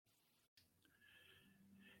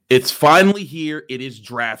It's finally here. It is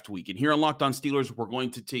draft week. And here on Locked On Steelers, we're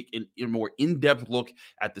going to take a more in-depth look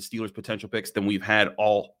at the Steelers' potential picks than we've had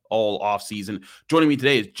all offseason. Joining me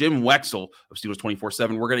today is Jim Wexell of Steelers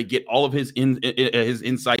 24/7. We're going to get all of his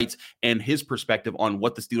insights and his perspective on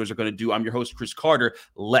what the Steelers are going to do. I'm your host, Chris Carter.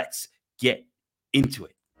 Let's get into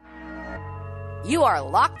it. You are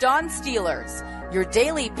Locked On Steelers, your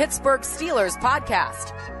daily Pittsburgh Steelers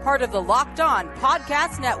podcast, part of the Locked On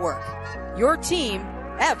Podcast Network, your team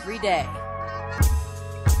every day.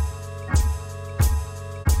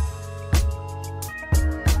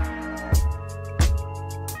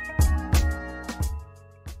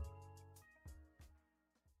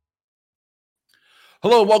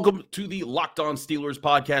 Hello, welcome to the Locked On Steelers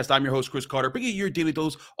podcast. I'm your host, Chris Carter, bringing you your daily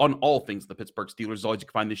dose on all things the Pittsburgh Steelers. As always, you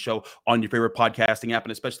can find this show on your favorite podcasting app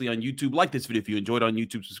and especially on YouTube. Like this video if you enjoyed on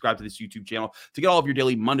YouTube. Subscribe to this YouTube channel to get all of your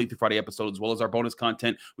daily Monday through Friday episodes, as well as our bonus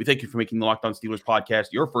content. We thank you for making the Locked On Steelers podcast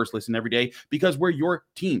your first listen every day, because we're your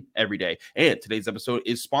team every day. And today's episode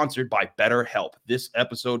is sponsored by BetterHelp. This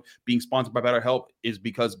episode being sponsored by BetterHelp is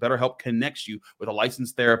because BetterHelp connects you with a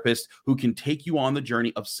licensed therapist who can take you on the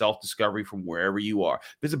journey of self-discovery from wherever you are.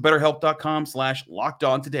 Visit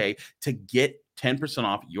BetterHelp.com/lockedon today to get 10%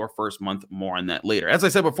 off your first month. More on that later. As I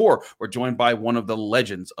said before, we're joined by one of the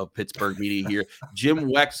legends of Pittsburgh media here, Jim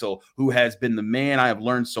Wexell, who has been the man. I have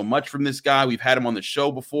learned so much from this guy. We've had him on the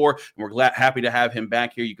show before, and we're happy to have him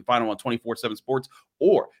back here. You can find him on 24/7 Sports,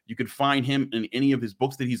 or you can find him in any of his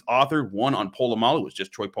books that he's authored. One on Polamalu was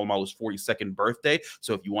just Troy Polamalu's 42nd birthday.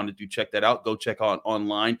 So if you wanted to check that out, go check out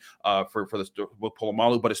online for the book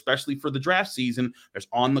Polamalu. But especially for the draft season, there's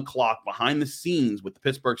On the Clock, behind the scenes with the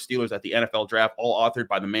Pittsburgh Steelers at the NFL Draft, all authored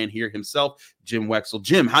by the man here himself, Jim Wexell.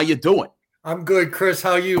 Jim, how you doing? I'm good, Chris.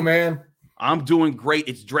 How you, man? I'm doing great.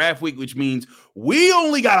 It's draft week, which means we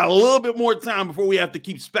only got a little bit more time before we have to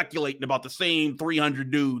keep speculating about the same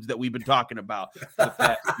 300 dudes that we've been talking about for the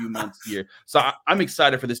past few months here. So I'm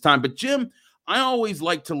excited for this time. But Jim, I always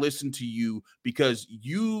like to listen to you because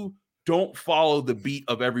you don't follow the beat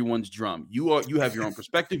of everyone's drum. You have your own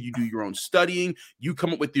perspective. You do your own studying. You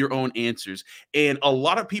come up with your own answers. And a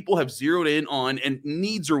lot of people have zeroed in on, and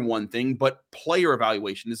needs are one thing, but player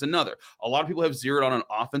evaluation is another. A lot of people have zeroed on an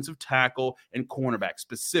offensive tackle and cornerback,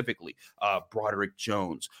 specifically Broderick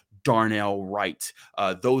Jones, Darnell Wright,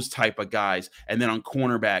 those type of guys. And then on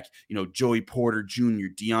cornerback, Joey Porter Jr.,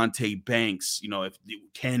 Deontay Banks,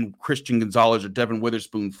 can Christian Gonzalez or Devin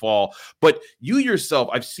Witherspoon fall? But you yourself,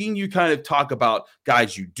 I've seen you kind of talk about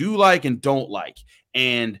guys you do like and don't like.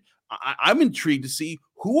 And I'm intrigued to see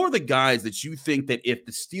who are the guys that you think that if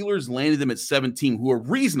the Steelers landed them at 17, who are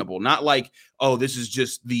reasonable, not like, oh, this is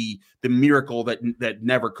just the miracle that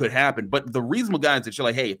never could happen, but the reasonable guys that you're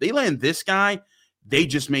like, hey, if they land this guy, they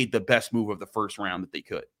just made the best move of the first round that they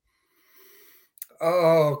could.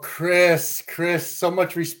 Oh, Chris, so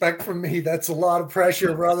much respect from me. That's a lot of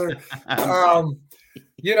pressure, brother.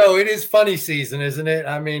 It is funny season, isn't it?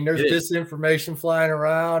 I mean, there's disinformation flying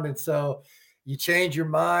around, and so you change your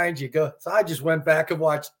mind. You go. So I just went back and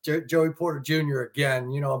watched Joey Porter Jr.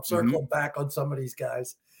 again. I'm circling back on some of these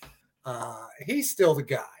guys. He's still the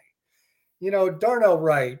guy. Darnell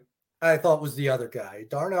Wright, I thought was the other guy.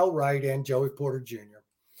 Darnell Wright and Joey Porter Jr.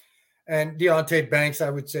 And Deontay Banks,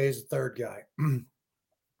 I would say, is the third guy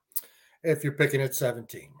if you're picking at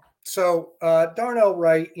 17. So Darnell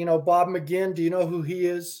Wright, Bob McGinn, do you know who he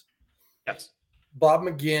is? Yes. Bob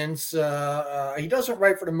McGinn's, he doesn't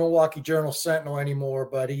write for the Milwaukee Journal-Sentinel anymore,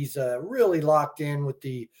 but he's really locked in with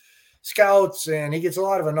the scouts, and he gets a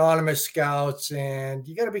lot of anonymous scouts, and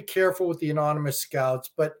you got to be careful with the anonymous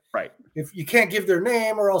scouts, but right, if you can't give their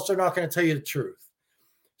name or else they're not going to tell you the truth.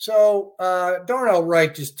 So Darnell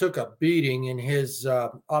Wright just took a beating in his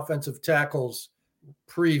offensive tackles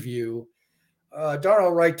preview.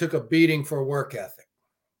 Darnell Wright took a beating for work ethic.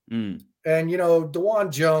 And,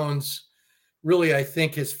 DeJuan Jones really, I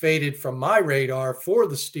think, has faded from my radar for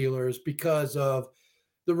the Steelers because of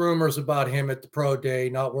the rumors about him at the pro day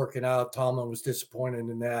not working out. Tomlin was disappointed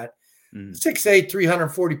in that. 6'8",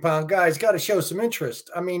 340-pound guys got to show some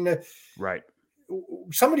interest. I mean, right.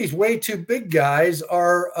 Some of these way too big guys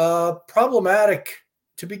are problematic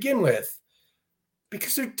to begin with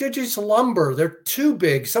because they're just lumber. They're too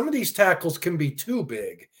big. Some of these tackles can be too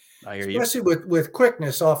big, I hear you. Especially with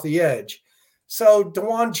quickness off the edge. So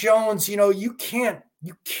DeJuan Jones, you can't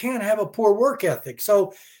have a poor work ethic.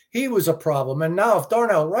 So he was a problem. And now if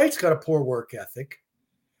Darnell Wright's got a poor work ethic,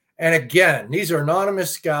 and again, these are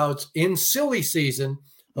anonymous scouts in silly season,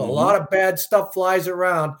 a lot of bad stuff flies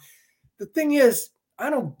around. The thing is, I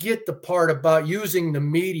don't get the part about using the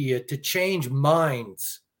media to change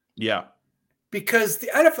minds. Yeah. Because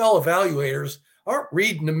the NFL evaluators aren't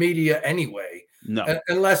reading the media anyway. No.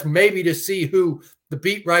 Unless maybe to see who the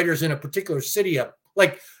beat writers in a particular city up.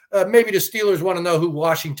 Like maybe the Steelers want to know who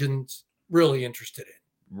Washington's really interested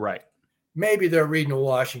in. Right. Maybe they're reading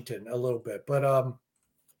Washington a little bit. But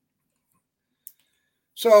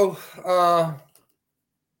so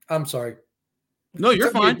I'm sorry. No,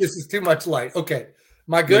 you're fine. This is too much light. Okay.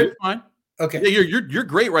 Am I good? No, you're fine. Okay. Yeah, you're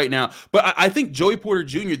great right now. But I think Joey Porter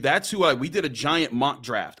Jr., that's who we did a giant mock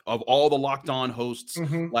draft of all the Locked On hosts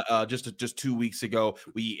just 2 weeks ago.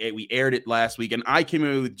 We aired it last week, and I came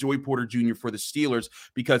in with Joey Porter Jr. for the Steelers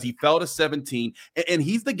because he fell to 17, and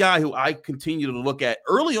he's the guy who I continue to look at.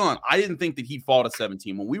 Early on, I didn't think that he'd fall to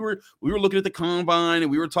 17. When we were looking at the combine and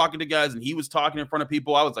we were talking to guys and he was talking in front of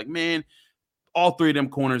people, I was like, man, all three of them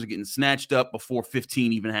corners are getting snatched up before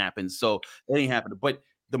 15 even happens. So that ain't happening. But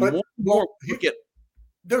more we get,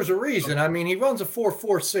 there's a reason. I mean, he runs a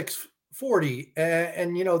 4.46 40,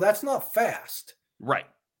 and that's not fast, right?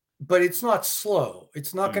 But it's not slow.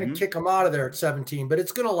 It's not going to kick him out of there at 17, but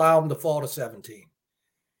it's going to allow him to fall to 17.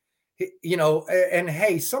 And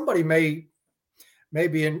hey, somebody may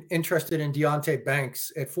be interested in Deonte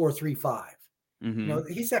Banks at 4.35.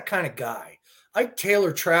 He's that kind of guy. Ike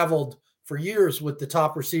Taylor traveled for years with the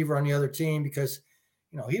top receiver on the other team because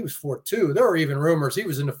he was 4.2. There were even rumors he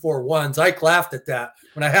was in the 4.1s. Ike laughed at that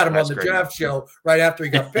when I had him on the draft show right after he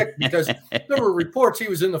got picked because there were reports he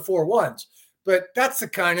was in the 4.1s. But that's the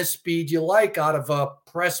kind of speed you like out of a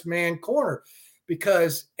press man corner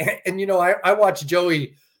because, I watched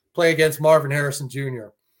Joey play against Marvin Harrison Jr.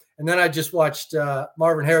 And then I just watched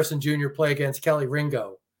Marvin Harrison Jr. play against Kelly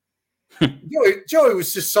Ringo. Joey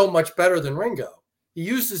was just so much better than Ringo. He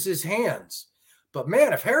uses his hands. But,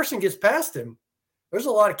 man, if Harrison gets past him, there's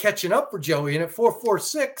a lot of catching up for Joey. And at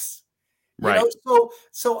 4.46, right.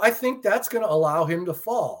 So I think that's going to allow him to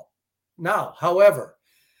fall. Now, however,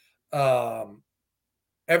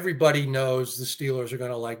 everybody knows the Steelers are going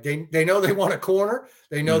to they know they want a corner.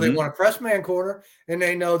 They know they want a press man corner. And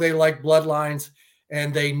they know they like bloodlines.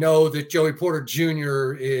 And they know that Joey Porter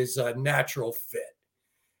Jr. is a natural fit.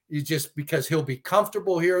 He's just because he'll be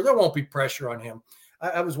comfortable here. There won't be pressure on him.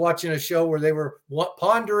 I was watching a show where they were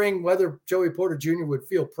pondering whether Joey Porter Jr. would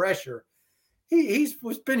feel pressure. He's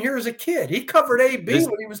been here as a kid. He covered AB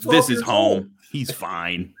when he was 12 This is years home. old. He's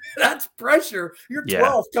fine. That's pressure. You're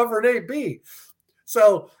 12 covering AB.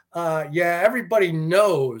 So, everybody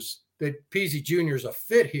knows that Peasy Jr. is a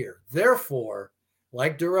fit here. Therefore,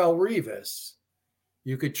 like Darrelle Revis,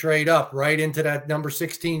 you could trade up right into that number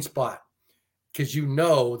 16 spot. Because you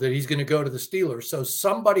know that he's going to go to the Steelers. So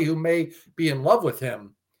somebody who may be in love with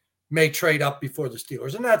him may trade up before the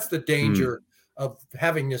Steelers. And that's the danger of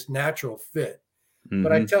having this natural fit.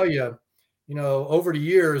 But I tell you, over the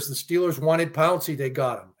years, the Steelers wanted Pouncey. They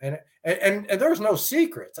got him. And there's no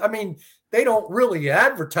secrets. I mean, they don't really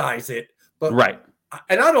advertise it. But right.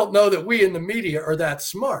 And I don't know that we in the media are that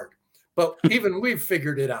smart. But even we've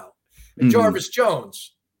figured it out. And Jarvis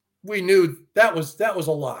Jones, we knew that was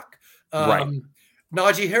a lock. Right.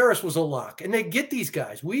 Najee Harris was a lock, and they get these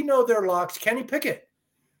guys. We know their locks. Kenny Pickett,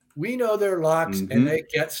 we know their locks, and they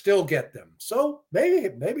still get them. So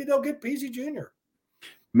maybe they'll get Peasy Jr.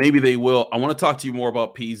 Maybe they will. I want to talk to you more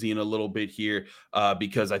about Peasy in a little bit here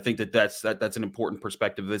because I think that's an important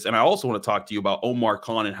perspective of this. And I also want to talk to you about Omar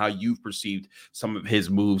Khan and how you've perceived some of his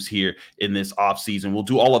moves here in this offseason. We'll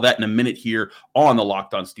do all of that in a minute here on the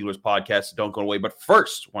Locked On Steelers podcast, so don't go away. But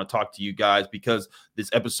first, I want to talk to you guys because this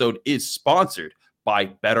episode is sponsored by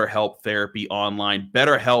BetterHelp Therapy Online.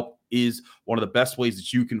 BetterHelp is one of the best ways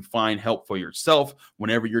that you can find help for yourself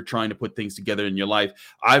whenever you're trying to put things together in your life.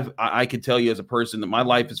 I can tell you as a person that my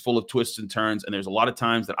life is full of twists and turns, and there's a lot of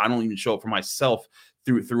times that I don't even show up for myself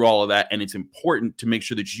through all of that. And it's important to make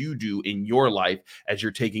sure that you do in your life as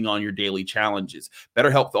you're taking on your daily challenges.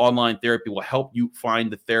 BetterHelp Online Therapy will help you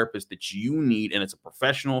find the therapist that you need. And it's a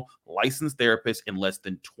professional licensed therapist in less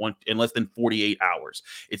than 48 hours.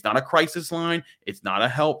 It's not a crisis line. It's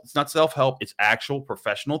not self-help. It's actual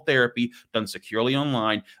professional therapy done securely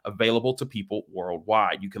online, available to people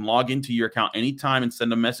worldwide. You can log into your account anytime and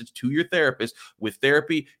send a message to your therapist. With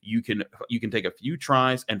therapy, you can take a few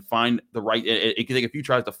tries and find the right, it can take a few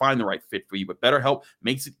tries to find the right fit for you, but BetterHelp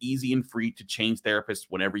makes it easy and free to change therapists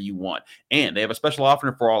whenever you want. And they have a special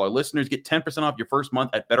offer for all our listeners. Get 10% off your first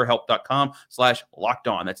month at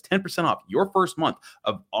BetterHelp.com/LockedOn. That's 10% off your first month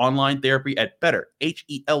of online therapy at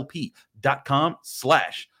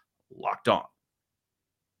BetterHelp.com/LockedOn.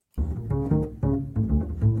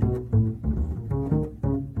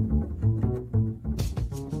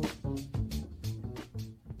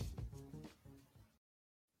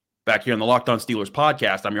 Back here on the Locked On Steelers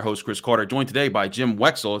podcast, I'm your host, Chris Carter, joined today by Jim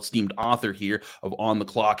Wexell, esteemed author here of On the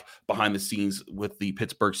Clock, behind the scenes with the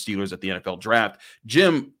Pittsburgh Steelers at the NFL Draft.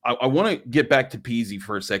 Jim, I want to get back to Peasy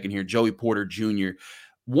for a second here, Joey Porter Jr.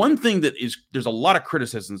 One thing that there's a lot of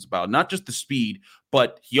criticisms about, not just the speed,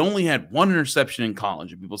 but he only had one interception in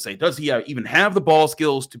college. And people say, does he even have the ball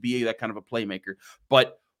skills to be that kind of a playmaker?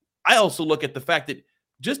 But I also look at the fact that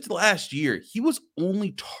just last year, he was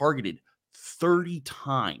only targeted 30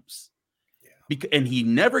 times. And he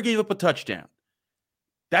never gave up a touchdown.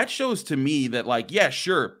 That shows to me that, like, yeah,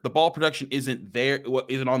 sure, the ball production isn't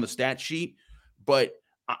on the stat sheet, but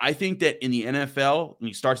I think that in the NFL, when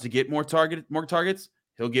he starts to get more targets,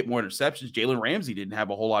 he'll get more interceptions. Jalen Ramsey didn't have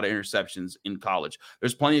a whole lot of interceptions in college.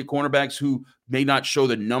 There's plenty of cornerbacks who may not show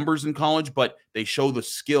the numbers in college, but they show the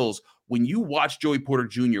skills. When you watch Joey Porter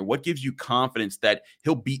Jr., what gives you confidence that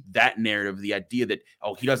he'll beat that narrative, the idea that,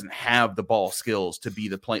 oh, he doesn't have the ball skills to be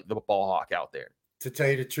the ball hawk out there? To tell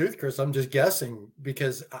you the truth, Chris, I'm just guessing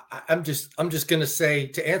because I'm just going to say,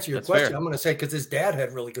 to answer your question, fair. I'm going to say because his dad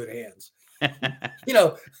had really good hands.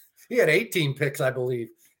 He had 18 picks, I believe,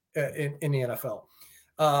 in the NFL.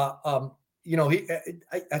 I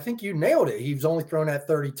think you nailed it. He was only thrown at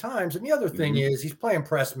 30 times. And the other thing is he's playing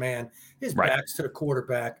press man. His back's to the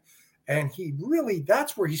quarterback. And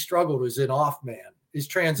that's where he struggled, was in off man, his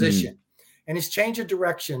transition and his change of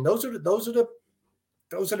direction. Those are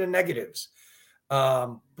the negatives.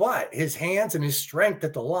 But his hands and his strength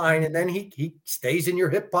at the line, and then he stays in your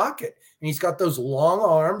hip pocket, and he's got those long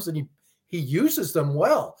arms, and he uses them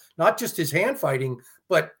well, not just his hand fighting,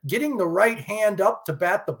 but getting the right hand up to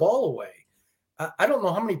bat the ball away. I don't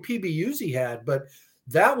know how many PBUs he had, but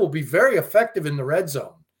that will be very effective in the red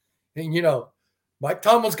zone. And, Mike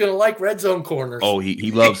Tomlin's going to like red zone corners. Oh,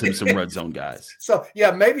 he loves him some red zone guys. So,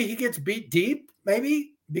 yeah, maybe he gets beat deep,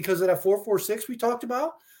 maybe because of that 4.46 we talked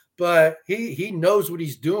about. But he knows what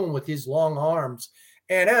he's doing with his long arms.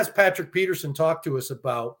 And as Patrick Peterson talked to us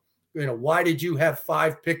about, why did you have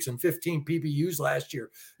 5 picks and 15 PBUs last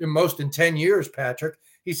year? The most in 10 years, Patrick.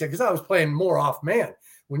 He said, because I was playing more off man.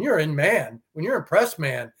 When you're in press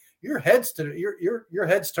man, your head's turned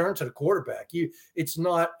to the quarterback. It's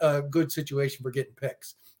not a good situation for getting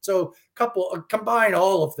picks. So combine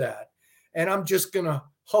all of that. And I'm just going to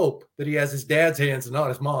hope that he has his dad's hands and not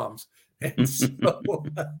his mom's. And so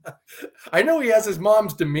I know he has his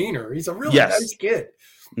mom's demeanor. He's a really nice kid.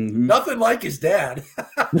 Nothing like his dad.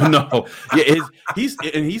 No. Yeah,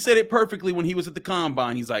 he said it perfectly when he was at the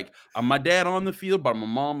combine. He's like, I'm my dad on the field, but I'm my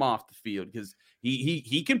mom off the field, because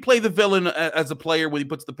he can play the villain as a player when he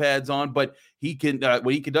puts the pads on, but he can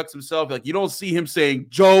when he conducts himself, like, you don't see him saying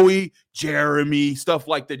Joey, Jeremy, stuff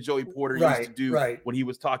like that Joey Porter used to do when he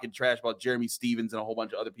was talking trash about Jeremy Stevens and a whole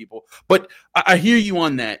bunch of other people. But I hear you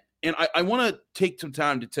on that. And I want to take some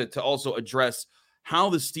time to also address how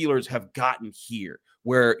the Steelers have gotten here,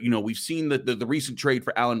 where, we've seen the recent trade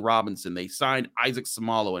for Allen Robinson. They signed Isaac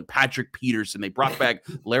Samalo and Patrick Peterson. They brought back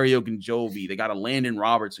Larry Ogunjobi. They got a Landon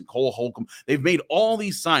Roberts and Cole Holcomb. They've made all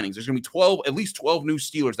these signings. There's going to be at least 12 new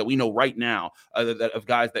Steelers that we know right now, of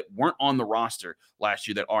guys that weren't on the roster last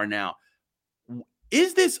year that are now.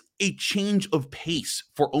 Is this a change of pace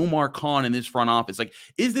for Omar Khan in this front office? Like,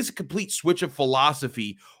 is this a complete switch of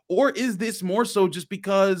philosophy, or is this more so just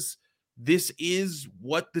because this is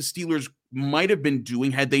what the Steelers might have been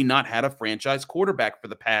doing had they not had a franchise quarterback for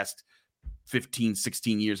the past 15,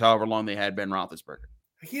 16 years, however long they had Ben Roethlisberger?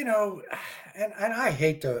 And I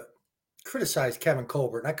hate to criticize Kevin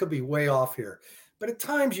Colbert, and I could be way off here, but at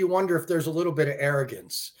times you wonder if there's a little bit of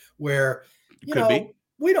arrogance where, Could be.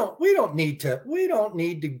 We don't need to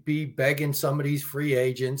be begging some of these free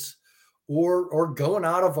agents or going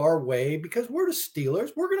out of our way, because we're the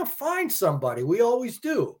Steelers. We're going to find somebody. We always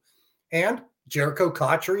do. And Jericho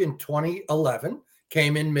Cotchery in 2011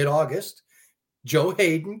 came in mid-August. Joe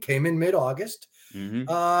Hayden came in mid-August.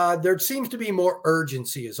 There seems to be more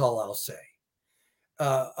urgency, is all I'll say.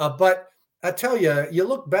 But I tell you, you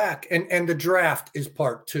look back, and the draft is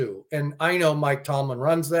part 2. And I know Mike Tomlin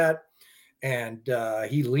runs that. And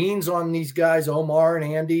he leans on these guys, Omar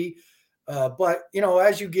and Andy. But,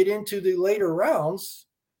 as you get into the later rounds,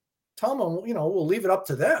 Tomlin, will leave it up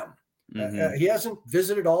to them. He hasn't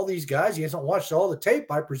visited all these guys. He hasn't watched all the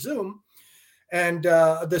tape, I presume. And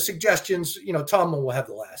the suggestions, Tomlin will have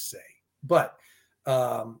the last say. But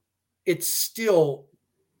it's still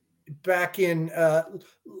back in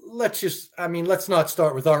let's not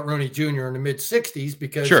start with Art Rooney Jr. in the mid-'60s,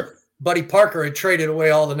 because Buddy Parker had traded away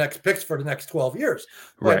all the next picks for the next 12 years.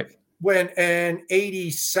 But when in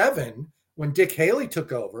 87, when Dick Haley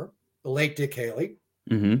took over, the late Dick Haley,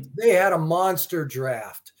 they had a monster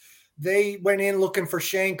draft. they went in looking for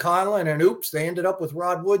Shane Conlon, and oops, they ended up with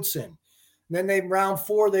Rod Woodson. And then round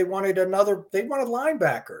 4, they wanted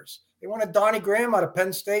linebackers. They wanted Donnie Graham out of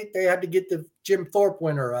Penn State. They had to get the Jim Thorpe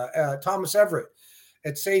winner, Thomas Everett,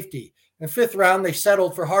 at safety. In the 5th round, they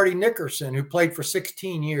settled for Hardy Nickerson, who played for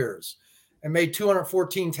 16 years and made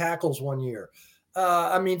 214 tackles one year.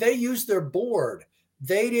 I mean, they used their board.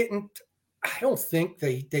 I don't think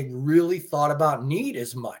they really thought about need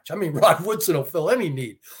as much. I mean, Rod Woodson will fill any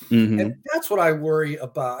need. Mm-hmm. And that's what I worry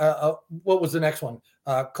about. What was the next one?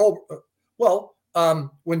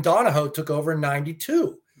 When Donahoe took over in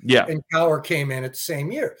 92. Yeah. And Cower came in at the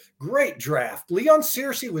same year. Great draft. Leon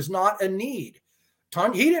Searcy was not a need.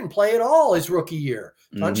 He didn't play at all his rookie year.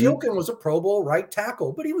 Tanji Oken was a Pro Bowl right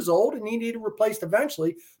tackle, but he was old and he needed replaced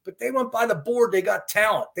eventually. But they went by the board. They got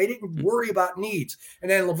talent. They didn't worry about needs. And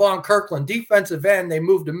then Levon Kirkland, defensive end, they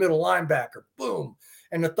moved to middle linebacker. Boom.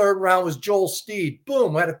 And the 3rd round was Joel Steed.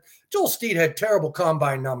 Boom. Joel Steed had terrible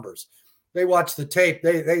combine numbers. They watched the tape.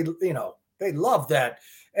 They loved that.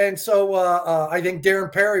 And so I think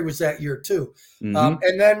Darren Perry was that year too. And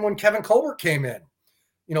then when Kevin Colbert came in,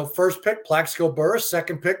 first pick, Plaxico Burress,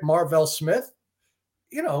 2nd pick, Marvell Smith.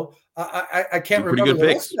 I can't remember the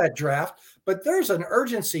rest of that draft, but there's an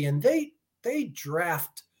urgency, and they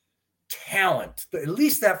draft talent, at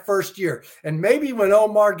least that first year. And maybe when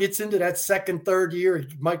Omar gets into that 2nd, 3rd year, he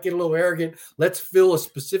might get a little arrogant. Let's fill a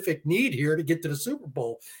specific need here to get to the Super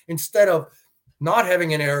Bowl, instead of not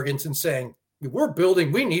having an arrogance and saying,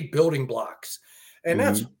 we need building blocks. And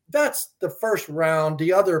that's the first round.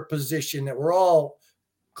 The other position that we're all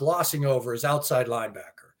glossing over is outside linebacker.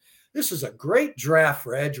 This is a great draft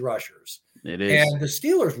for edge rushers. It is. And the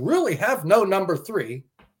Steelers really have no number 3.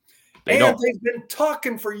 They've been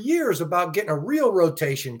talking for years about getting a real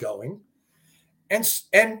rotation going.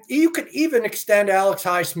 And you could even extend Alex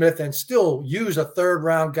Highsmith and still use a 3rd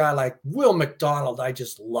round guy like Will McDonald. I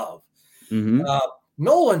just love.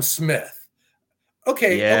 Nolan Smith.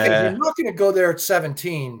 Okay, you're not going to go there at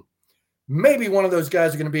 17. Maybe one of those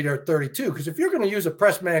guys are going to be there at 32. Because if you're going to use a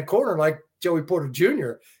press man corner like Joey Porter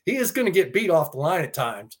Jr., he is going to get beat off the line at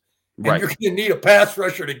times. And you're going to need a pass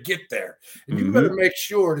rusher to get there. And you better make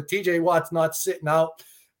sure that TJ Watt's not sitting out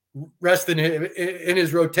resting in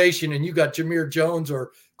his rotation, and you got Jameer Jones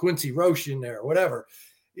or Quincy Roche in there or whatever.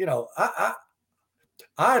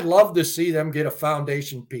 I'd love to see them get a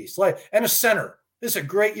foundation piece. And a center. This is a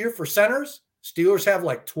great year for centers. Steelers have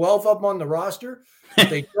like 12 of them on the roster.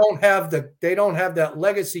 They don't have that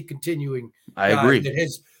legacy continuing. I agree. That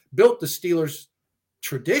has built the Steelers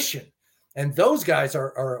tradition, and those guys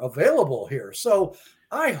are available here. So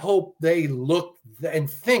I hope they look and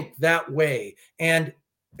think that way. And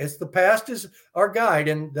as the past is our guide,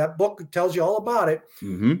 and that book tells you all about it.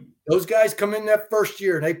 Those guys come in that first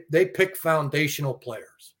year and they pick foundational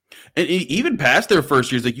players. And even past their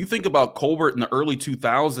first years, like you think about Colbert in the early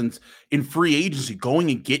 2000s in free agency,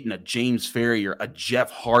 going and getting a James Ferrier, a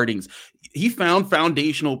Jeff Hardings. He found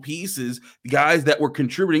foundational pieces, guys that were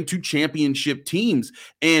contributing to championship teams.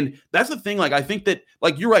 And that's the thing. Like, I think that,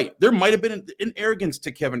 like, you're right. There might have been an arrogance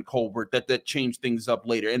to Kevin Colbert that changed things up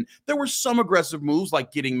later. And there were some aggressive moves,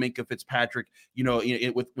 like getting Minkah Fitzpatrick, in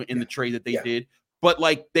the trade that they did. But,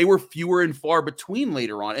 like, they were fewer and far between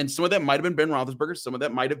later on. And some of that might have been Ben Roethlisberger. Some of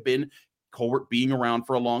that might have been Colbert being around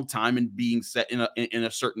for a long time and being set in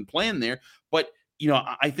a certain plan there. But,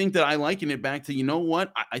 I think that I liken it back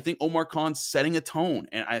to, I think Omar Khan's setting a tone.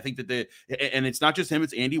 And I think that and it's not just him,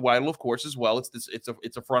 it's Andy Weidel, of course, as well.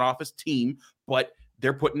 It's a front office team, but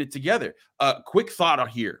they're putting it together. Quick thought out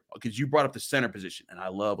here, because you brought up the center position, and I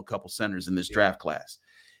love a couple centers in this draft class.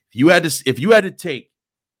 If you had to take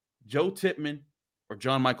Joe Tippmann or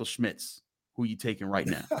John Michael Schmitz, who are you taking right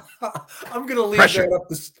now? I'm going to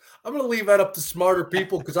leave that up to smarter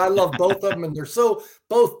people, because I love both of them, and they're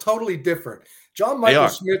both totally different. John Michael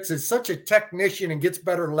Schmitz is such a technician and gets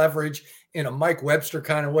better leverage in a Mike Webster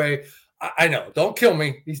kind of way. I know, don't kill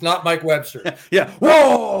me. He's not Mike Webster. Yeah.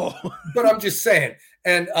 Whoa! But I'm just saying.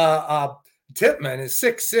 And Tippmann is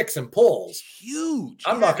 6'6" and pulls. Huge.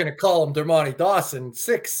 I'm not going to call him Dermontti Dawson,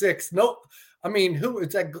 6'6". Nope. I mean, who is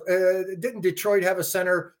that? Didn't Detroit have a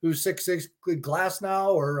center who's 6'6",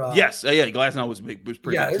 Glasnow? Or yes, Glasnow was big, was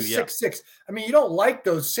pretty big too. Yeah, 6'6". I mean, you don't like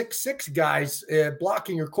those 6'6" guys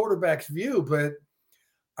blocking your quarterback's view, but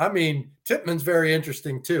I mean, Tippmann's very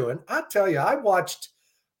interesting too. And I tell you, I watched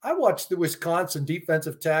the Wisconsin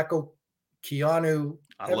defensive tackle Keanu.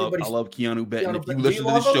 I love Keanu Benton. If you listen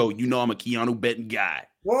to this show, you know I'm a Keanu Benton guy.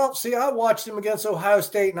 Well, see, I watched him against Ohio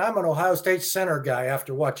State, and I'm an Ohio State center guy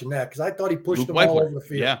after watching that, because I thought he pushed them all over the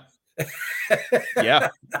field. Yeah. Yeah,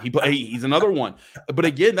 he's another one. But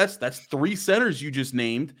again, that's 3 centers you just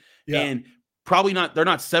named, and probably not. They're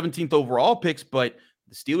not 17th overall picks, but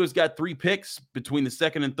the Steelers got 3 picks between the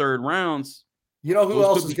second and third rounds. You know who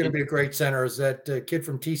else is going to be a great center is that kid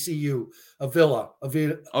from TCU, Avila.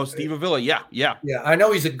 Oh, Steve Avila. Yeah. I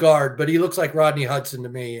know he's a guard, but he looks like Rodney Hudson to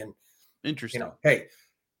me. And interesting. Hey,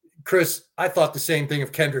 Chris, I thought the same thing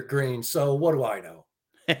of Kendrick Green. So what do I know?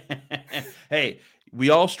 Hey, we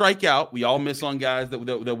all strike out. We all miss on guys that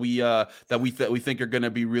we think are going to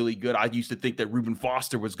be really good. I used to think that Reuben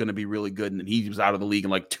Foster was going to be really good, and he was out of the league in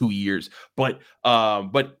like 2 years. But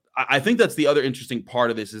I think that's the other interesting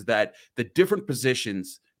part of this is that the different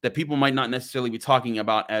positions that people might not necessarily be talking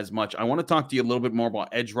about as much. I want to talk to you a little bit more about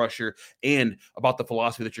edge rusher and about the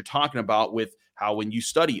philosophy that you're talking about with how when you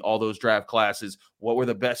study all those draft classes, what were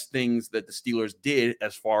the best things that the Steelers did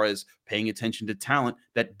as far as paying attention to talent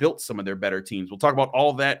that built some of their better teams. We'll talk about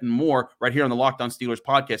all that and more right here on the Locked On Steelers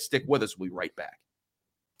podcast. Stick with us. We'll be right back.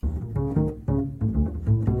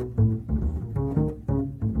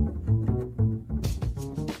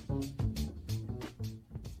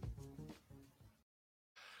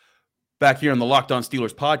 Back here on the Locked On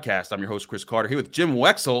Steelers podcast, I'm your host, Chris Carter, here with Jim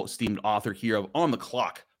Wexell, esteemed author here of On the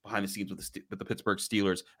Clock, behind the scenes with the Pittsburgh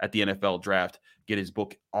Steelers at the NFL draft. Get his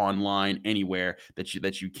book online anywhere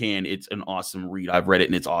that you can. It's an awesome read. I've read it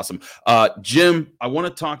and it's awesome. Jim, I want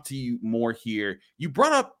to talk to you more here. You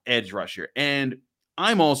brought up edge rusher, and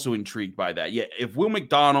I'm also intrigued by that. Yeah, if Will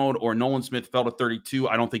McDonald or Nolan Smith fell to 32,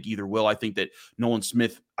 I don't think either will. I think that Nolan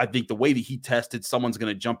Smith, I think the way that he tested, someone's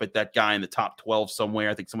going to jump at that guy in the top 12 somewhere.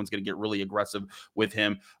 I think someone's going to get really aggressive with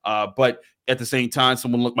him. But at the same time,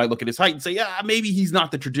 someone might look at his height and say, yeah, maybe he's not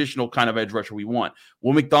the traditional kind of edge rusher we want.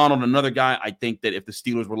 Will McDonald, another guy, I think that if the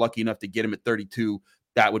Steelers were lucky enough to get him at 32,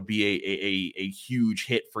 that would be a huge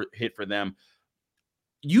hit for them.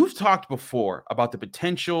 You've talked before about the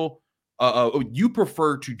potential you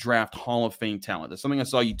prefer to draft Hall of Fame talent. That's something I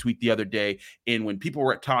saw you tweet the other day. And when people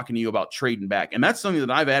were talking to you about trading back, and that's something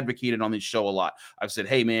that I've advocated on this show a lot. I've said,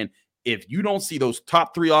 hey, man, if you don't see those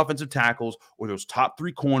top 3 offensive tackles or those top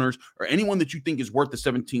 3 corners or anyone that you think is worth the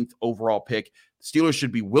 17th overall pick, the Steelers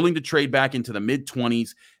should be willing to trade back into the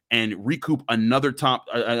mid-20s and recoup another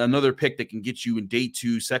pick that can get you in day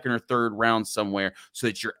 2, second or third round somewhere, so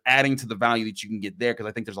that you're adding to the value that you can get there. Because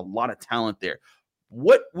I think there's a lot of talent there.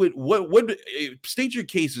 What would state your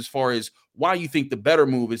case as far as why you think the better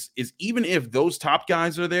move is even if those top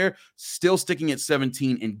guys are there, still sticking at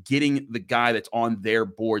 17 and getting the guy that's on their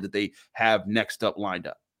board that they have next up lined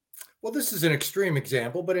up? Well, this is an extreme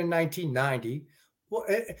example, but in 1990,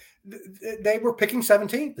 they were picking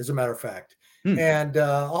 17th, as a matter of fact. And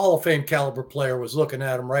a Hall of Fame caliber player was looking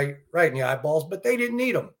at them right in the eyeballs, but they didn't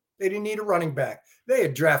need him. They didn't need a running back. They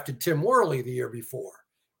had drafted Tim Worley the year before.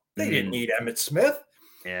 They didn't need Emmitt Smith.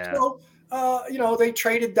 Yeah. So, they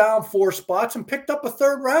traded down 4 spots and picked up a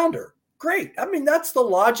 3rd rounder. Great. I mean, that's the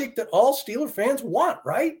logic that all Steeler fans want,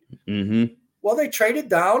 right? Mm-hmm. Well, they traded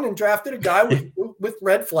down and drafted a guy with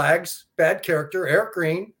red flags, bad character, Eric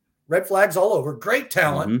Green, red flags all over, great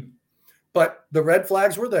talent, but the red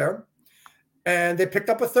flags were there. And they picked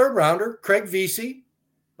up a 3rd rounder, Craig Vesey.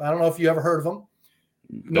 I don't know if you ever heard of him.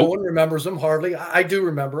 No one remembers him, hardly. I do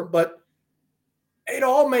remember him, but it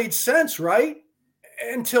all made sense, right?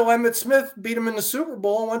 Until Emmitt Smith beat him in the Super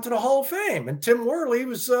Bowl and went to the Hall of Fame. And Tim Worley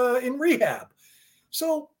was in rehab.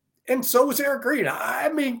 So was Eric Green. I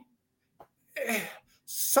mean,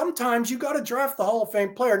 sometimes you got to draft the Hall of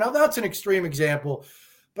Fame player. Now, that's an extreme example.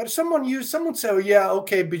 But if someone say, well, yeah,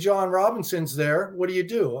 okay, Bijan Robinson's there. What do you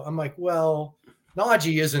do? I'm like, well,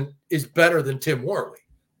 Najee is better than Tim Worley.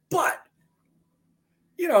 But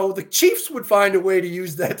the Chiefs would find a way to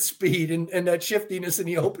use that speed and that shiftiness in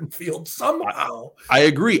the open field somehow. I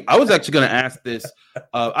agree. I was actually going to ask this.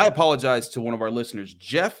 I apologize to one of our listeners.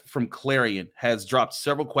 Jeff from Clarion has dropped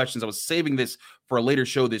several questions. I was saving this for a later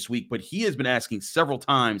show this week, but he has been asking several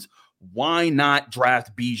times, why not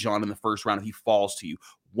draft Bijan in the first round if he falls to you?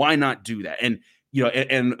 Why not do that? And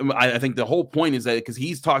I think the whole point is that because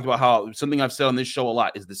he's talked about how something I've said on this show a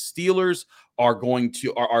lot is the Steelers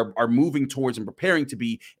are moving towards and preparing to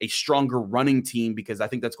be a stronger running team, because I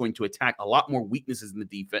think that's going to attack a lot more weaknesses in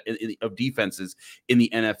the defenses in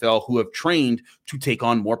the NFL who have trained to take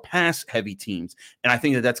on more pass heavy teams. And I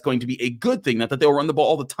think that that's going to be a good thing. Not that they'll run the ball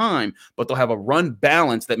all the time, but they'll have a run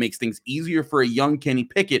balance that makes things easier for a young Kenny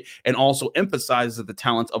Pickett and also emphasizes the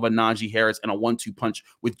talents of a Najee Harris and a 1-2 punch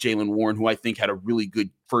with Jaylen Warren, who I think had a really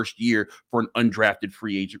good first year for an undrafted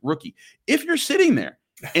free agent rookie. If you're sitting there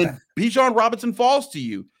and Bijan Robinson falls to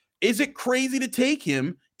you, is it crazy to take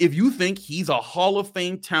him if you think he's a Hall of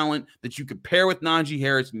Fame talent that you could pair with Najee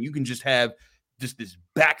Harris and you can just have just this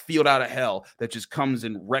backfield out of hell that just comes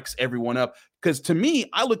and wrecks everyone up. Because to me,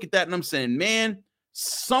 I look at that and I'm saying, man,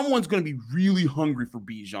 someone's going to be really hungry for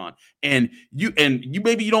Bijan, and you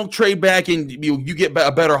maybe you don't trade back and you get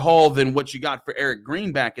a better haul than what you got for Eric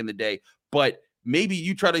Green back in the day, but maybe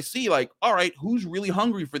you try to see like, all right, who's really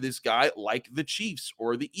hungry for this guy, like the Chiefs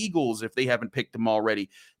or the Eagles if they haven't picked him already.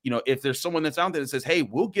 If there's someone that's out there that says, hey,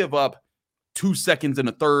 we'll give up 2 seconds and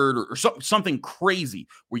a third or something crazy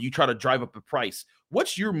where you try to drive up the price.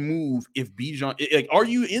 What's your move if Bijan, like, are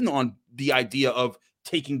you in on the idea of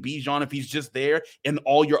taking Bijan if he's just there and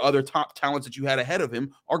all your other top talents that you had ahead of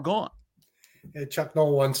him are gone? Chuck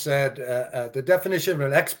Noll once said, the definition of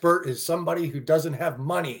an expert is somebody who doesn't have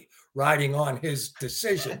money riding on his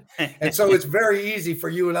decision. And so it's very easy for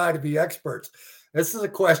you and I to be experts. This is a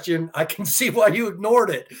question. I can see why you ignored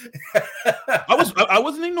it. I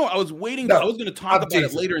wasn't ignoring. I was waiting. I was going to talk about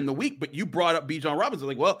it later in the week, but you brought up Bijan Robinson.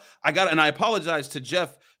 Like, well, I got it. And I apologize to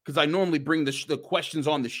Jeff because I normally bring the questions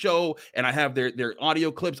on the show and I have their audio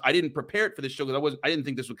clips. I didn't prepare it for this show because I didn't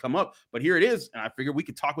think this would come up, but here it is. And I figured we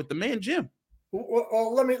could talk with the man, Jim.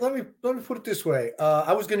 Well, let me put it this way.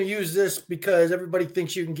 I was going to use this because everybody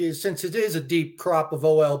thinks you can get, since it is a deep crop of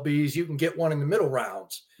OLBs, you can get one in the middle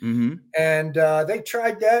rounds. Mm-hmm. And they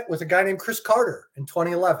tried that with a guy named Chris Carter in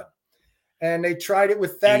 2011. And they tried it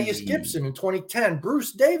with Thaddeus Gibson in 2010,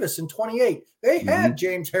 Bruce Davis in 2008. They had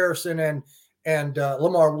James Harrison and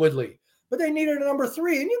Lamar Woodley, but they needed a number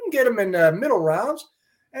 3, and you can get them in the middle rounds.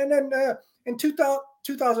 And then in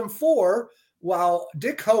 2004, while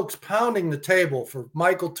Dick Hoke's pounding the table for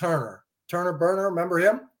Michael Turner Burner, remember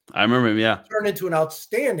him? I remember him, yeah. Turned into an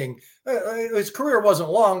outstanding his career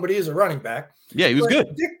wasn't long, but he is a running back. Yeah, he was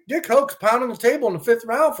good. Dick Hoke's pounding the table in the 5th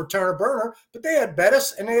round for Turner Burner, but they had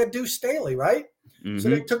Bettis and they had Deuce Staley, right? Mm-hmm. So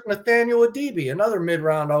they took Nathaniel Adibi, another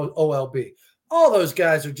mid-round OLB. All those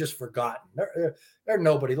guys are just forgotten. They're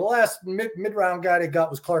nobody. The last mid-round guy they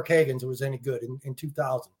got was Clark Haggans, who was any good in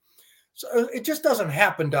 2000. So it just doesn't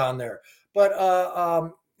happen down there. But, a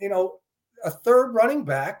 3rd running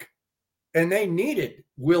back, and they needed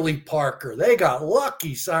Willie Parker. They got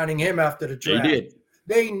lucky signing him after the draft. They did.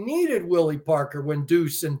 They needed Willie Parker when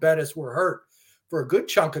Deuce and Bettis were hurt for a good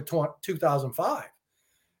chunk of 2005.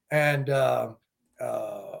 And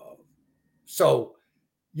so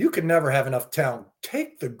you can never have enough talent.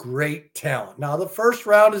 Take the great talent. Now, the 1st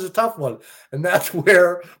round is a tough one, and that's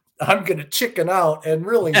where I'm going to chicken out. And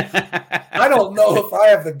really, I don't know if I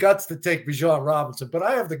have the guts to take Bijan Robinson, but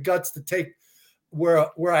I have the guts to take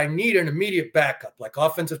where I need an immediate backup, like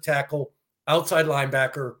offensive tackle, outside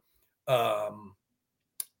linebacker,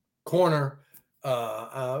 corner.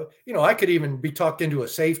 I could even be talked into a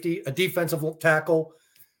safety, a defensive tackle.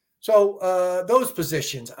 So those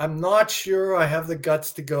positions, I'm not sure I have the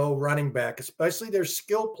guts to go running back, especially their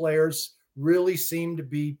skill players really seem to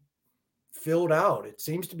be filled out. It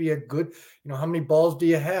seems to be a good, how many balls do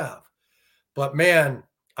you have? But man,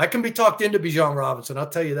 I can be talked into Bijan Robinson. I'll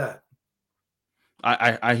tell you that.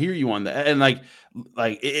 I hear you on that. And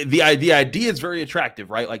the idea is very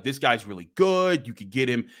attractive, right? Like, this guy's really good. You could get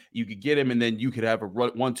him, and then you could have a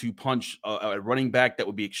 1-2 punch, a running back that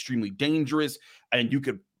would be extremely dangerous. And you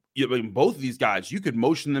could, both of these guys, you could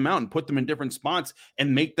motion them out and put them in different spots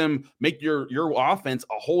and make your offense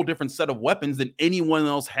a whole different set of weapons than anyone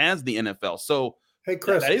else has the NFL. So, hey,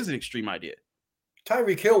 Chris, that is an extreme idea.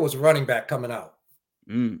 Tyreek Hill was a running back coming out.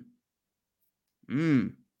 And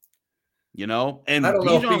I don't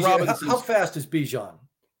know Robinson. How fast is Bijan?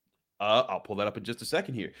 I'll pull that up in just a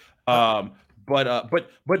second here. But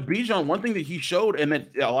Bijan, one thing that he showed and that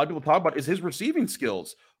a lot of people talk about is his receiving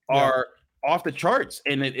skills are off the charts,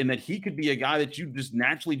 and that he could be a guy that you just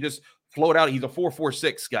naturally just float out. He's a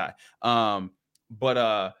 4.46 guy.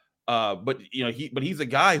 But he's a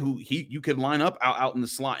guy who you could line up out in the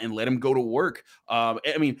slot and let him go to work. I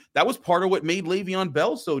mean, that was part of what made Le'Veon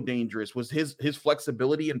Bell so dangerous, was his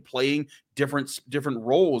flexibility in playing different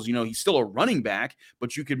roles. He's still a running back,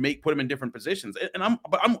 but you could put him in different positions. And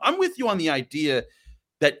I'm with you on the idea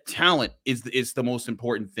that talent is the most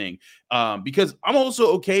important thing. Because I'm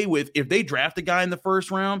also okay with if they draft a guy in the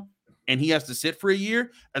 1st round and he has to sit for a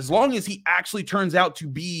year, as long as he actually turns out to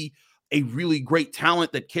be a really great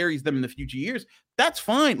talent that carries them in the future years, that's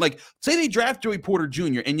fine. Like, say they draft Joey Porter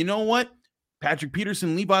Jr. and you know what? Patrick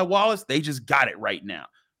Peterson, Levi Wallace, they just got it right now.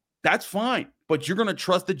 That's fine. But you're going to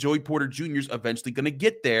trust that Joey Porter Jr. is eventually going to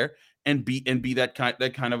get there and be that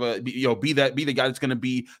kind of be the guy that's going to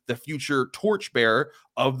be the future torchbearer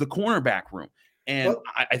of the cornerback room. And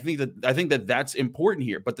I think that that's important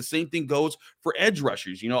here. But the same thing goes for edge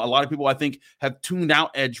rushers. A lot of people I think have tuned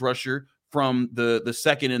out edge rusher from the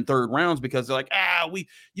second and third rounds because they're like,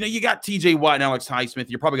 you got TJ Watt and Alex Highsmith.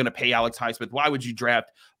 You're probably going to pay Alex Highsmith. Why would you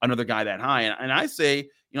draft another guy that high? And I say,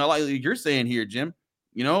 like you're saying here, Jim,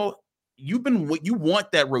 you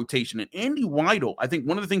want that rotation. And Andy Weidel, I think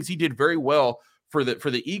one of the things he did very well for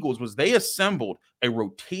the Eagles was they assembled a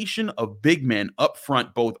rotation of big men up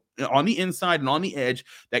front, both on the inside and on the edge,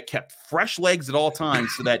 that kept fresh legs at all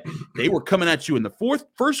times so that they were coming at you in the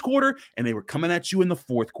first quarter and they were coming at you in the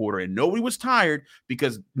fourth quarter. And nobody was tired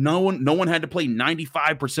because no one had to play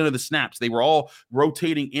 95% of the snaps. They were all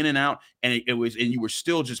rotating in and out, and and you were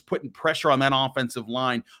still just putting pressure on that offensive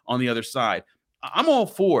line on the other side. I'm all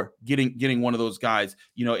for getting one of those guys,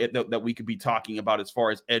 that we could be talking about as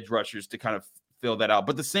far as edge rushers to kind of fill that out.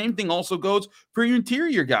 But the same thing also goes for your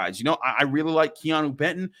interior guys. I really like Keanu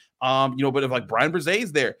Benton, but if like Brian Brzee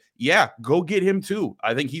is there, go get him too.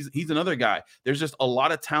 I think he's another guy. There's just a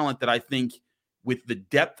lot of talent that I think with the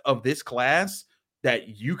depth of this class that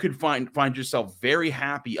you could find yourself very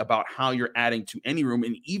happy about how you're adding to any room.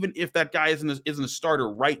 And even if that guy isn't a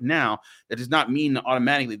starter right now, that does not mean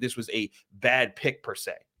automatically this was a bad pick per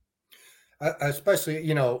se.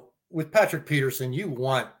 Especially, with Patrick Peterson, you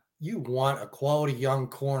want a quality young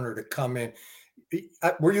corner to come in.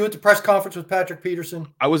 Were you at the press conference with Patrick Peterson?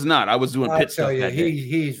 I was not. I was doing pit stuff.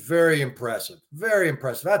 He's very impressive. Very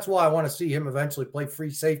impressive. That's why I want to see him eventually play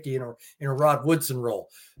free safety in a Rod Woodson role.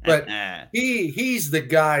 But he's the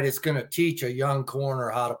guy that's going to teach a young corner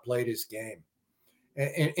how to play this game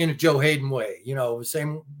in a Joe Hayden way.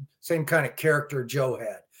 Same kind of character Joe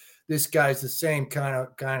had. This guy's the same kind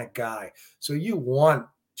of guy. So you want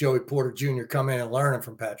Joey Porter Jr. come in and learning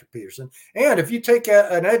from Patrick Peterson. And if you take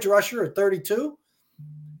an edge rusher at 32,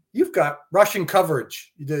 you've got rushing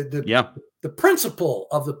coverage, the principle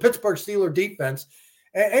of the Pittsburgh Steelers defense,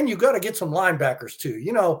 and you got to get some linebackers too.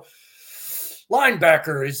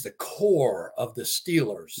 Linebacker is the core of the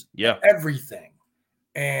Steelers. Yeah, everything.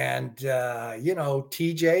 And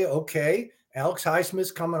TJ, okay, Alex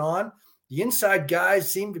Highsmith's coming on. The inside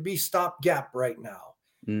guys seem to be stopgap right now.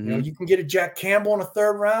 Mm-hmm. You can get a Jack Campbell in the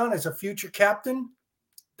third round as a future captain.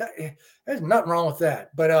 There's nothing wrong with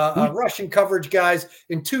that. But rushing coverage guys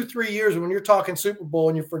in 2-3 years, when you're talking Super Bowl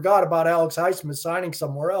and you forgot about Alex Highsmith signing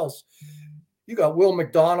somewhere else, you got Will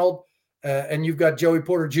McDonald and you've got Joey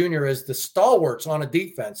Porter Jr. as the stalwarts on a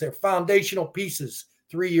defense. They're foundational pieces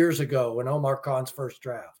 3 years ago in Omar Khan's first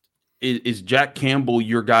draft. Is Jack Campbell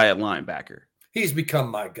your guy at linebacker? He's become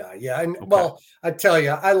my guy. Yeah. And well, I tell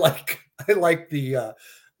you, I like the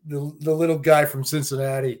little guy from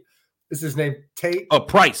Cincinnati. Is his name Tate? Oh,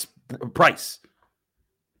 Price.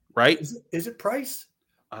 Right? Is it Price?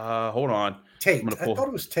 Hold on. Tate. I thought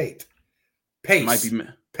it was Tate. Pace. Might be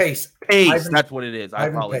Pace. That's what it is. I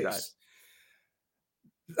apologize.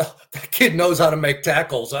 Oh, that kid knows how to make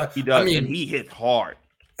tackles. He does, and he hits hard.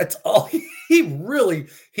 That's all.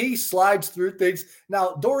 He slides through things.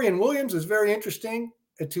 Now, Dorian Williams is very interesting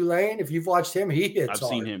at Tulane. If you've watched him, he hits hard. I've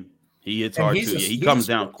seen him. He hits hard too. He comes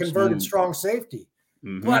down converted strong safety.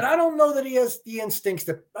 Mm-hmm. But I don't know that he has the instincts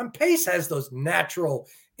that Pace has. Those natural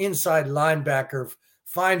inside linebacker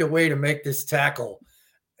find a way to make this tackle.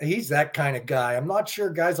 He's that kind of guy. I'm not sure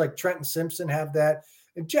guys like Trenton Simpson have that.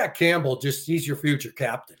 And Jack Campbell, he's your future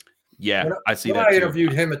captain. Yeah, I see that. When I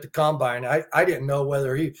interviewed him at the combine, I didn't know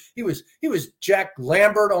whether he was Jack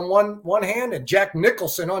Lambert on one hand and Jack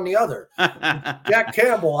Nicholson on the other. Jack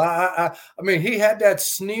Campbell, I mean, he had that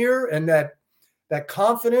sneer and that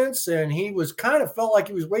confidence, and he was kind of felt like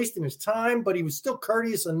he was wasting his time, but he was still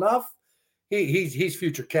courteous enough. He's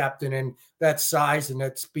future captain, and that size and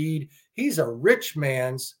that speed. He's a rich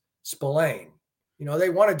man's Spillane. They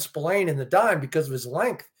wanted Spillane in the dime because of his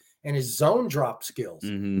length and his zone drop skills.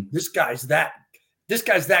 Mm-hmm. This guy's that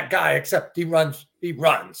guy, except he runs. He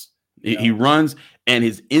runs, and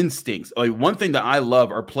his instincts. Like, one thing that I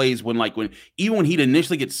love are plays when even when he'd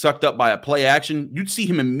initially get sucked up by a play action, you'd see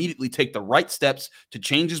him immediately take the right steps to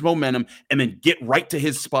change his momentum and then get right to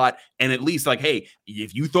his spot. And at least hey,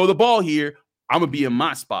 if you throw the ball here, I'm gonna be in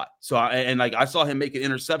my spot. So I saw him make an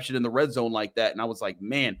interception in the red zone like that, and I was like,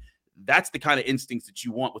 man, that's the kind of instincts that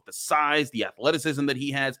you want with the size, the athleticism that he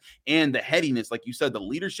has, and the headiness. Like you said, the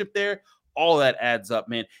leadership there, all that adds up,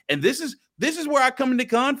 man. And this is where I come into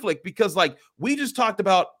conflict because we just talked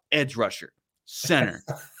about edge rusher, center,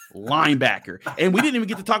 linebacker, and we didn't even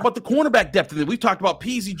get to talk about the cornerback depth. And we've talked about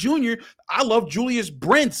Peasy Jr. I love Julius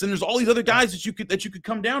Brents, and there's all these other guys that you could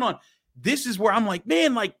come down on. This is where I'm like,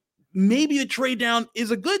 man, maybe the trade down is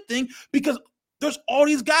a good thing because there's all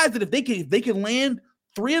these guys that if they can land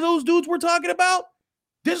 3 of those dudes we're talking about,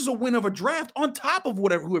 this is a win of a draft on top of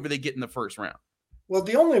whoever they get in the first round. Well,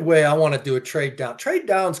 the only way I want to do a trade down, trade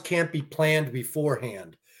downs can't be planned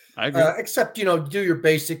beforehand. I agree. Except, do your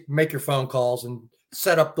basic, make your phone calls and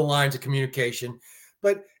set up the lines of communication.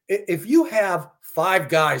 But if you have 5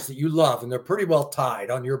 guys that you love and they're pretty well tied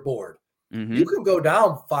on your board, you can go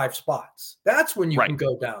down 5 spots. That's when you can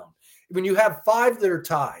go down. When you have 5 that are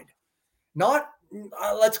tied, not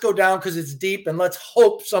let's go down because it's deep and let's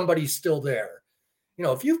hope somebody's still there.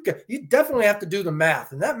 If you definitely have to do the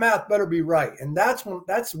math, and that math better be right. And that's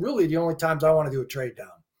really the only times I want to do a trade down.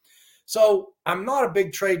 So I'm not a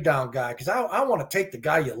big trade down guy because I want to take the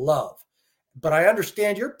guy you love. But I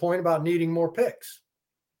understand your point about needing more picks.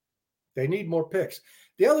 They need more picks.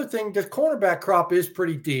 The other thing, the cornerback crop is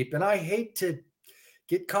pretty deep, and I hate to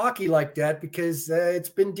get cocky like that because it's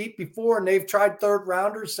been deep before, and they've tried third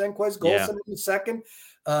rounders, Senquez Golson in the second,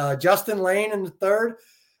 Justin Lane in the third.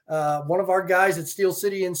 One of our guys at Steel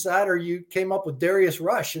City Insider, you came up with Darius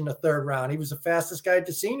Rush in the third round. He was the fastest guy at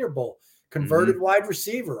the Senior Bowl, converted wide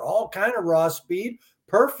receiver, all kind of raw speed,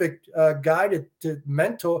 perfect guy to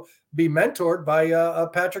be mentored by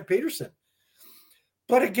Patrick Peterson.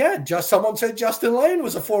 But again, someone said Justin Lane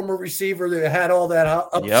was a former receiver that had all that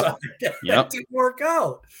upside. That didn't work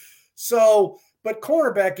out. So, but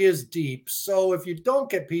cornerback is deep. So if you don't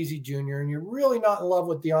get Peasy Jr. and you're really not in love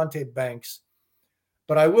with Deonte Banks,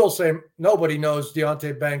 but I will say nobody knows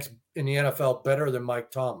Deonte Banks in the NFL better than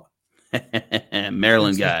Mike Tomlin.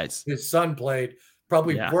 Maryland guys. His son played,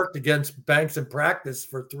 probably worked against Banks in practice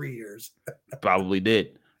for 3 years. Probably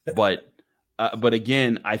did. But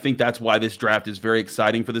again, I think that's why this draft is very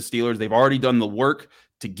exciting for the Steelers. They've already done the work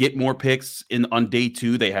to get more picks on day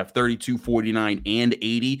 2. They have 32, 49, and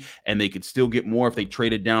 80, and they could still get more if they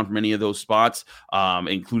traded down from any of those spots,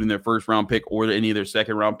 including their first round pick or any of their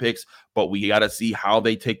second round picks. But we got to see how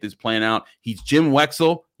they take this plan out. He's Jim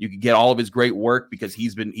Wexell. You can get all of his great work because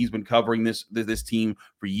he's been covering this team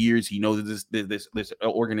for years. He knows this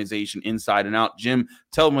organization inside and out. Jim,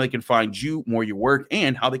 tell them where they can find you, more your work,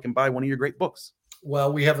 and how they can buy one of your great books.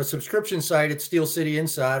 Well, we have a subscription site at Steel City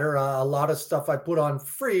Insider. A lot of stuff I put on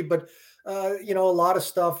free, but a lot of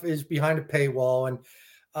stuff is behind a paywall, and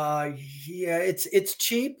it's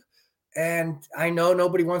cheap. And I know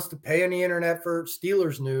nobody wants to pay on the internet for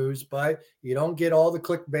Steelers news, but you don't get all the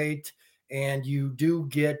clickbait, and you do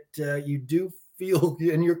feel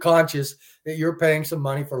in your conscience that you're paying some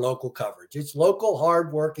money for local coverage. It's local,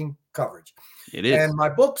 hardworking coverage. It is. And my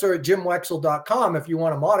books are at jimwexell.com if you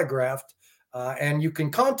want them autographed. And you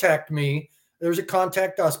can contact me. There's a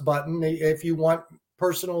contact us button if you want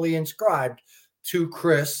personally inscribed to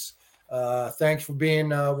Chris. Thanks for being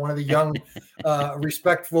one of the young,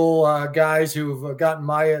 respectful guys who've gotten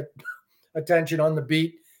my attention on the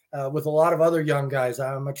beat with a lot of other young guys.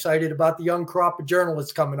 I'm excited about the young crop of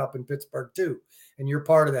journalists coming up in Pittsburgh too. And you're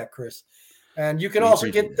part of that, Chris. And you can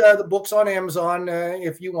also get the books on Amazon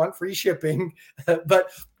if you want free shipping.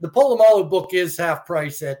 But the Polamalu book is half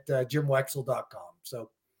price at jimwexell.com. So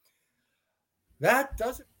that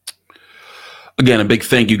does it. Again, a big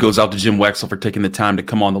thank you goes out to Jim Wexell for taking the time to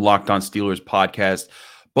come on the Locked On Steelers podcast.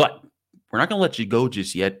 But we're not going to let you go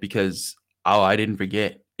just yet because, I didn't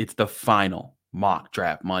forget. It's the final mock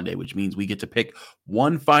draft Monday, which means we get to pick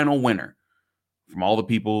one final winner from all the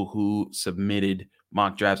people who submitted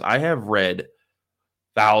mock drafts. I have read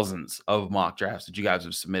thousands of mock drafts that you guys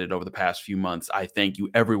have submitted over the past few months. I thank you,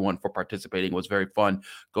 everyone, for participating. It was very fun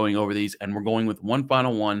going over these, and we're going with one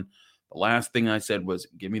final one. The last thing I said was,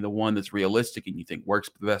 give me the one that's realistic and you think works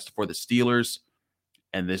best for the Steelers,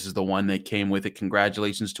 and this is the one that came with it.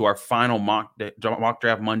 Congratulations to our final mock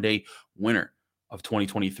draft Monday winner of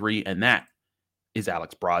 2023, and that is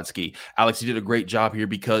Alex Brodsky. Alex, you did a great job here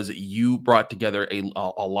because you brought together a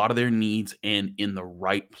lot of their needs and in the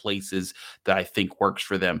right places that I think works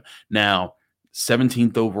for them. Now,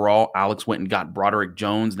 17th overall, Alex went and got Broderick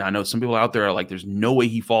Jones. Now, I know some people out there are like, there's no way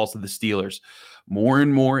he falls to the Steelers. More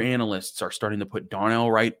and more analysts are starting to put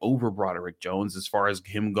Darnell Wright over Broderick Jones as far as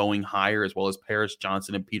him going higher, as well as Paris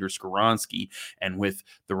Johnson and Peter Skoronski. And with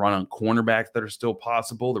the run on cornerbacks that are still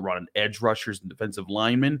possible, the run on edge rushers and defensive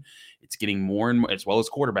linemen, it's getting more and more, as well as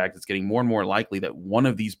quarterbacks, it's getting more and more likely that one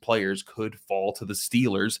of these players could fall to the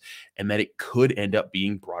Steelers and that it could end up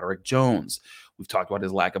being Broderick Jones. We've talked about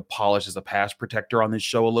his lack of polish as a pass protector on this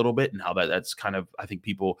show a little bit and how that's kind of, I think,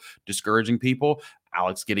 discouraging people.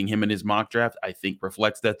 Alex getting him in his mock draft, I think,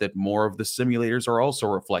 reflects that more of the simulators are also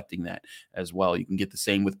reflecting that as well. You can get the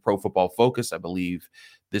same with Pro Football Focus. I believe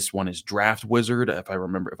this one is Draft Wizard, if I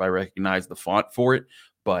recognize the font for it.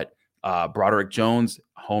 But Broderick Jones,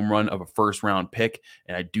 home run of a first-round pick,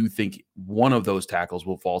 and I do think one of those tackles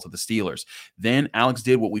will fall to the Steelers. Then Alex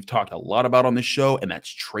did what we've talked a lot about on this show, and that's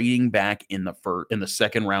trading back in the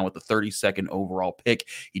second round with the 32nd overall pick.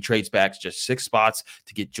 He trades back just 6 spots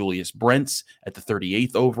to get Julius Brents at the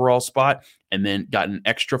 38th overall spot, and then got an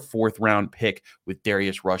extra 4th-round pick with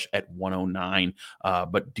Darius Rush at 109.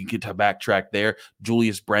 But to get to backtrack there,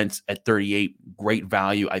 Julius Brents at 38, great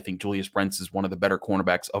value. I think Julius Brents is one of the better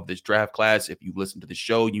cornerbacks of this draft class. If you listen to the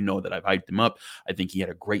show, you know that I've hyped him up. I think he had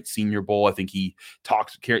a great Senior Bowl. I think he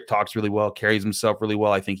talks really well, carries himself really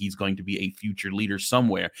well. I think he's going to be a future leader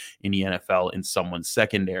somewhere in the NFL in someone's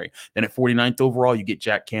secondary. Then at 49th overall, you get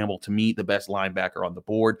Jack Campbell, to me, the best linebacker on the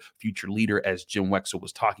board, future leader, as Jim Wexell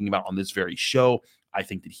was talking about on this very show. I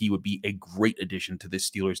think that he would be a great addition to this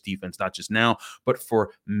Steelers defense, not just now, but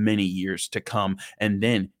for many years to come. And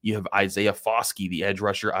then you have Isaiah Foskey, the edge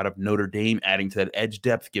rusher out of Notre Dame, adding to that edge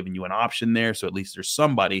depth, giving you an option there. So at least there's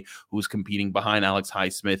somebody who's competing behind Alex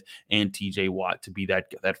Highsmith and TJ Watt to be that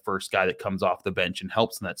first guy that comes off the bench and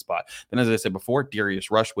helps in that spot. Then, as I said before, Darius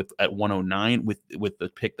Rush at 109 with the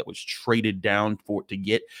pick that was traded down to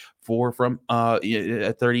get from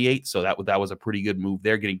at 38. So that was a pretty good move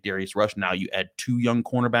there, getting Darius Rush. Now you add 2 young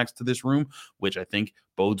cornerbacks to this room, which I think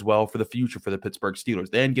bodes well for the future for the Pittsburgh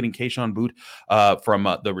Steelers. Then getting Kayshon Boutte from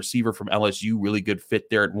the receiver from LSU, really good fit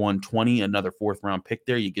there at 120, another 4th-round pick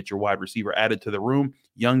there. You get your wide receiver added to the room,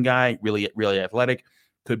 young guy, really athletic.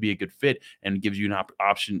 Could be a good fit, and gives you an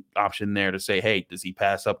option there to say, hey, does he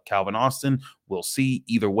pass up Calvin Austin? We'll see.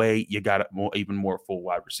 Either way, you got even more full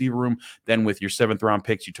wide receiver room. Then with your 7th-round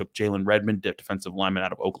picks, you took Jalen Redmond, defensive lineman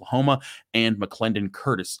out of Oklahoma, and McClendon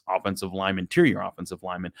Curtis, interior offensive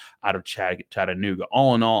lineman out of Chattanooga.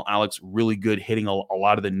 All in all, Alex, really good, hitting a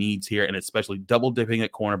lot of the needs here, and especially double dipping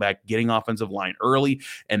at cornerback, getting offensive line early.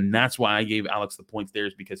 And that's why I gave Alex the points there,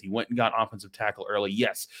 is because he went and got offensive tackle early.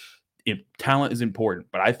 Yes, talent is important,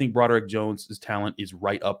 but I think Broderick Jones' talent is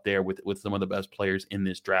right up there with some of the best players in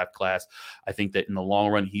this draft class. I think that in the long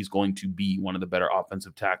run, he's going to be one of the better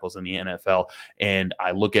offensive tackles in the NFL. And I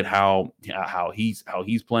look at how he's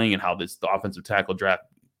playing and how the offensive tackle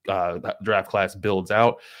draft class builds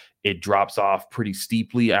out. It drops off pretty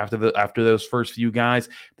steeply after those first few guys.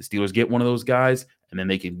 The Steelers get one of those guys, and then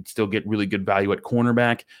they can still get really good value at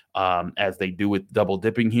cornerback, as they do with double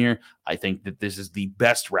dipping here. I think that this is the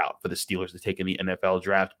best route for the Steelers to take in the NFL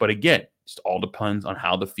draft. But again, just all depends on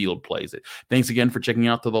how the field plays it. Thanks again for checking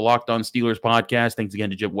out the Locked On Steelers podcast. Thanks again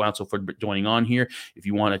to Jim Wexell for joining on here. If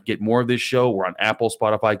you want to get more of this show, we're on Apple,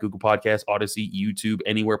 Spotify, Google Podcasts, Odyssey, YouTube,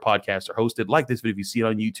 anywhere podcasts are hosted. Like this video if you see it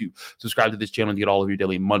on YouTube. Subscribe to this channel to get all of your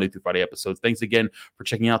daily Monday through Friday episodes. Thanks again for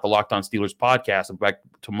checking out the Locked On Steelers podcast. I'm back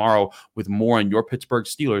tomorrow with more on your Pittsburgh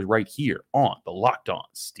Steelers right here on the Locked On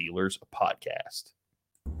Steelers podcast.